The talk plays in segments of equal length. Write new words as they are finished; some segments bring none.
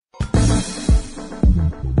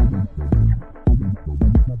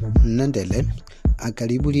Nandele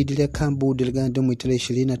akaribu Lidi la Cabo Delgado mwitele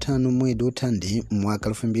 25 mwezi utandi mwaka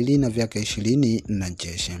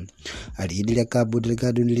 2020 Lidi la Cabo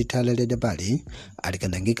Delgado nilitala la dabali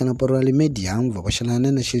alikandangika na porali media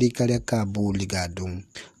mvakoshalana na shirika la Cabo Delgado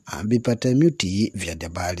ambipata muti vya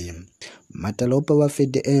dabali matalopa wa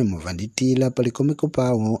FDM vanditila palikomeko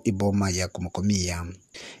pao iboma ya kumokomia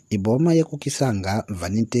iboma ya kukisanga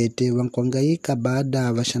vanitete wankwangaika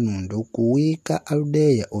baada vashanundu kuwika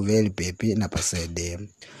aldeya uveli pepe na pasede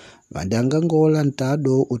vandanga ngola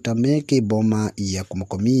ntado utameke iboma ya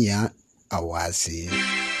kumokomia awasi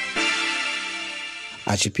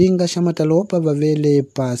achipinga shamatalopa vavele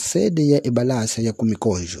pasede ya ibalasa ya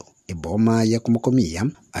kumikojo iboma ya kumokomia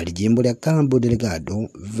alijimbo lya Cabo Delgado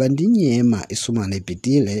vandinyema isumana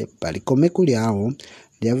ipitile palikomeko lyao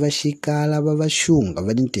lya vashikala vavashunga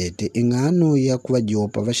vadintete ingano ya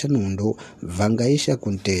kuvajopa vashanundu vangaisha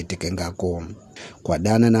kuntete kengako kwa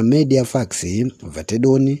dana na media faxi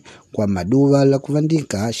vatedoni kwa maduva la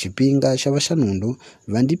kuvandika shipinga sha vashanundu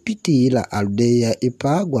vandipitila aldeya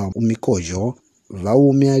ipagwa umikojo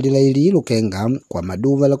vaumya lilaililu kenga kwa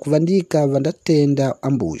maduva la kuvandika vandatenda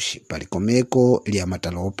ambushi palikomeko lya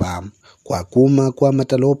matalopa kwa kuma kwa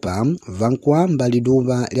matalopa vankwamba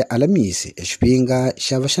liduva lya alamisi eshipinga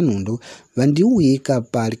sha vashanundu vandiuwika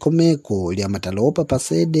palikomeko lya matalopa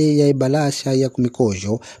pasede ya ibalasha ya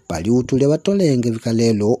kumikojo paliutu lya vatolenge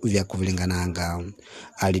vikalelo vya kuvilingananga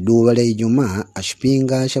aliduva lya Ijumaa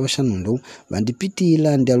ashipinga sha vashanundu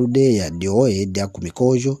vandipitila ndi aludeya dioe dya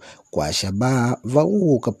kumikojo kwa shaba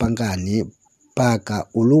vauka pangani paka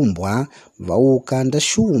ulumbwa vauka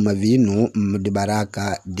ndashuma vinu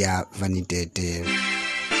mdibaraka dya vanitete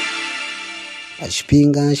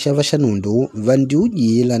ashipinga sha vashanundu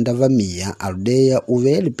vandiujila ndavamia aldeya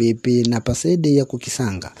uveli pepe na pasede ya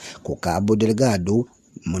kukisanga ku Cabo Delgado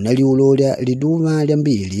munaliulolya liduva lya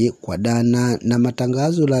mbili kwa dana na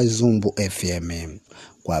matangazo la Zumbu FM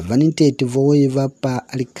kwa vanitete voiva pa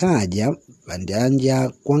alikaja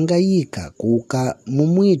vandianja kwangaika kuka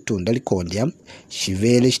mumwitu ndalikondya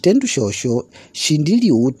shivele shitendu shosho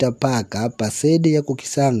shindiliuta paka pasede ya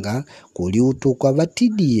kukisanga kuliutu kwa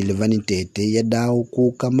vatidile vanitete ya dao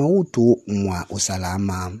kuka mautu mwa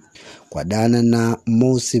usalama kwa dana na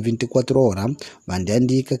mosi 24 hora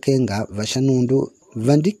vandiandika kenga vashanundu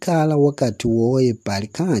vandikala wakati woye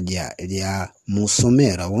palikaja lya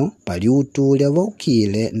musomero paliutu lya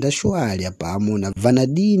vaukile ndashwalya pamo na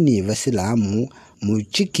vanadini vasilamu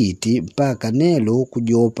muchikiti mpaka nelo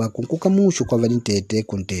kujopa kunkukamushu kwa vanitete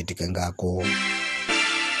kuntete kengako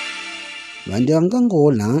vandianga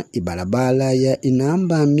ngola ibalabala ya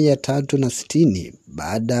inamba 360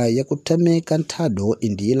 baada ya kutameka ntado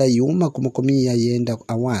indila yuma kumokomia yenda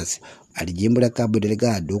awasi alijimbo la Cabo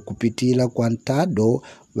Delgado kupitila kwa ntado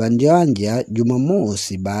vandianja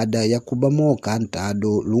Jumamosi baada ya kubamoka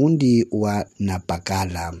ntado lundi wa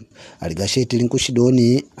napakala aligasheti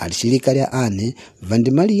linkushidoni alishirika lya ane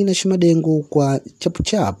vandimalina shimadengu kwa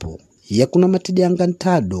chapu ya kuna matidanga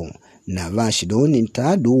ntado na vashidoni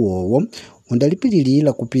ntado wowo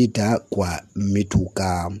undalipililila kupita kwa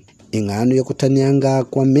mituka ingano ya kutanyanga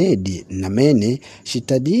kwa medi na mene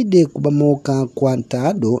shitadide kubamoka kwa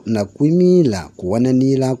ntado na kuimila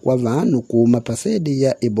kuwananila kwa vanu kuma pasede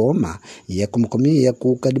ya iboma ya kumkomia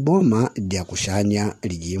kukadiboma dia kushanya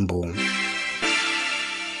lijimbo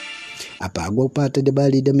apagwa upata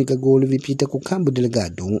debali da mikagolo vipita ku Cabo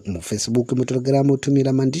Delgado mu Facebook mu Telegram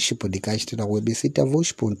utumila mandishi podcast na website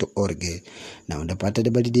voice.org na undapata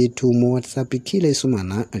debali detu mu WhatsApp kila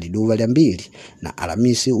isumana liduva lya mbili na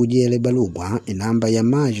alamisi ujele balugwa inamba ya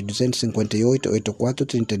maji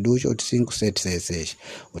 258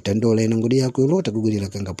 utandola inangudi yako yolota kugulila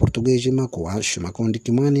kanga Portuguese makuwa shumakondi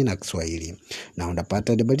kimwani na Kiswahili na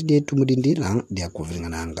undapata debali detu mudindila dia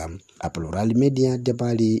kuvilingananga Aplural Media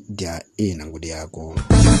debali dia inangudi yako.